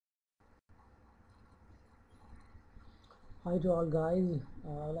Hi to all guys,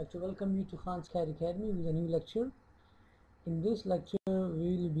 I'd like to welcome you to Khan's CAD Academy with a new lecture. In this lecture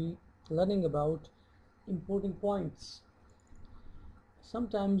we will be learning about importing points.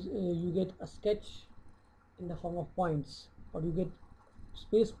 Sometimes you get a sketch in the form of points, or you get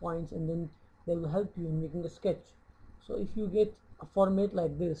space points, and then they will help you in making a sketch. So if you get a format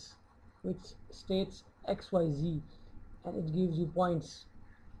like this which states XYZ and it gives you points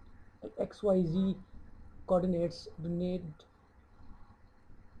like XYZ coordinates donate,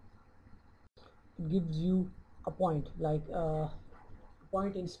 it gives you a point like a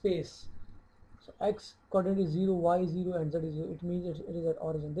point in space. So x coordinate is 0, y 0 and z is 0. It means it is at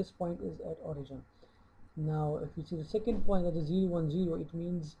origin. This point is at origin. Now if you see the second point, that is 0 1 0, it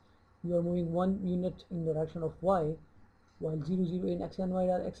means you are moving 1 unit in the direction of y, while 0 0 in x and y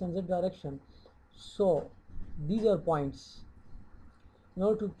x and z direction. So these are points. In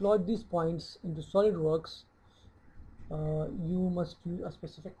order to plot these points into SolidWorks, you must use a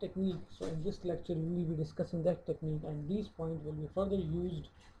specific technique. So in this lecture we will be discussing that technique, and these points will be further used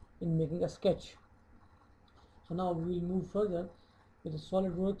in making a sketch. So now we will move further with the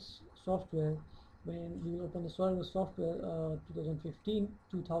SolidWorks software. When we will open the SolidWorks software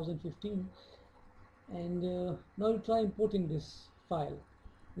 2015, and now we'll try importing this file.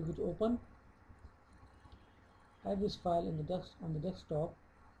 We would open, add this file in the on the desktop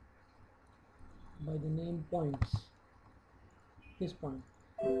by the name points. This point.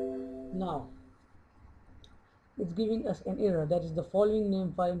 Now it's giving us an error, that is the following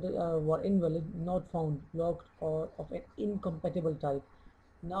name file were invalid, not found, locked, or of an incompatible type.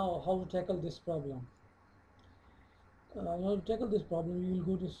 Now how to tackle this problem? In order to tackle this problem, you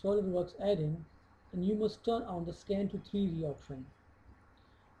will go to SolidWorks add-in and you must turn on the scan to 3D option.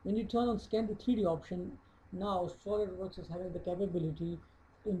 When you turn on scan to 3D option, now SolidWorks is having the capability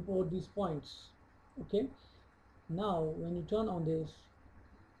to import these points. Okay, now when you turn on this,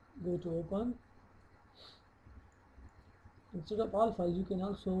 go to open. Instead of all files, you can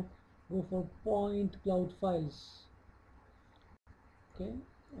also go for point cloud files. Okay,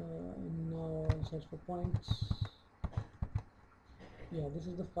 now search for points. Yeah, this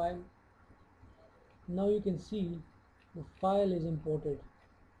is the file. Now you can see the file is imported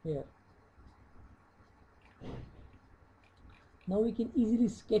here. Now we can easily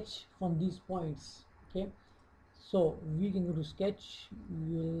sketch from these points. Okay, so we can go to sketch,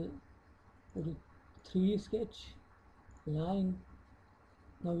 we will go to 3D sketch, line.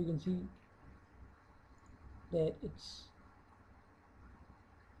 Now we can see that it's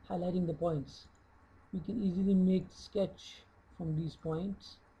highlighting the points. We can easily make sketch from these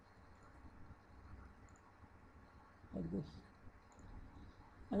points like this.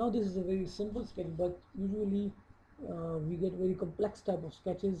 I know this is a very simple sketch, but usually we get very complex type of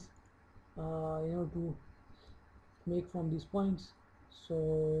sketches to make from these points.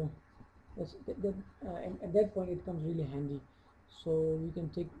 So at that point it comes really handy. So we can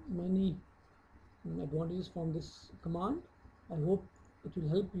take many advantages from this command. I hope it will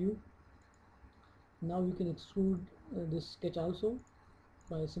help you. Now we can extrude this sketch also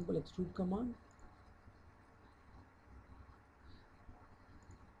by a simple extrude command.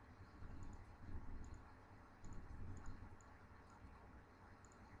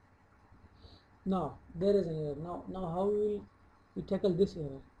 Now there is an error. Now how will we tackle this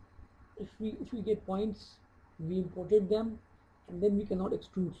error? If we get points, we imported them, and then we cannot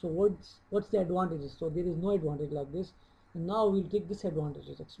extrude. So what's the advantages? So there is no advantage like this. And now we'll take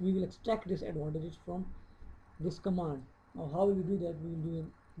disadvantages. We will extract disadvantages from this command. Now how will we do that?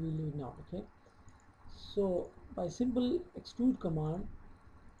 We'll do it now. Okay. So by simple extrude command,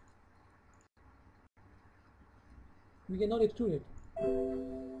 we cannot extrude it.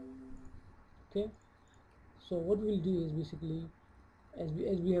 Okay. So what we'll do is basically, as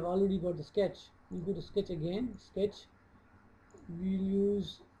we have already got the sketch, we'll go to sketch again, sketch. We'll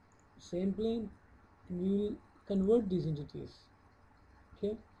use same plane and we will convert these entities.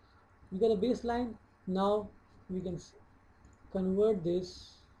 Okay, we got a baseline. Now we can convert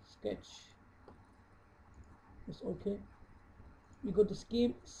this sketch. It's okay. We got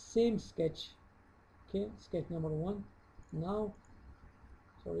the same sketch. Okay, sketch number 1.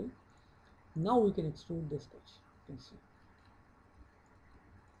 Now we can extrude this sketch. You can see.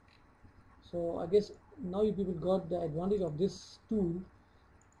 So I guess now you people got the advantage of this tool.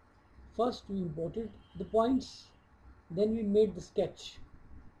 First we imported the points, then we made the sketch.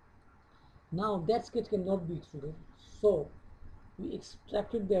 Now that sketch cannot be extruded, so we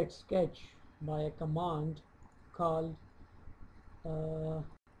extracted that sketch by a command called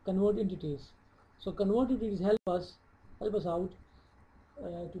convert entities. So convert entities help us out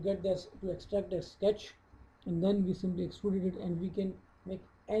to extract the sketch and then we simply extruded it, and we can make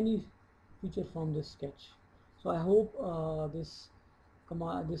any feature from this sketch. So I hope this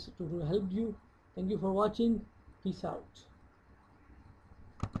tutorial helped you. Thank you for watching. Peace out.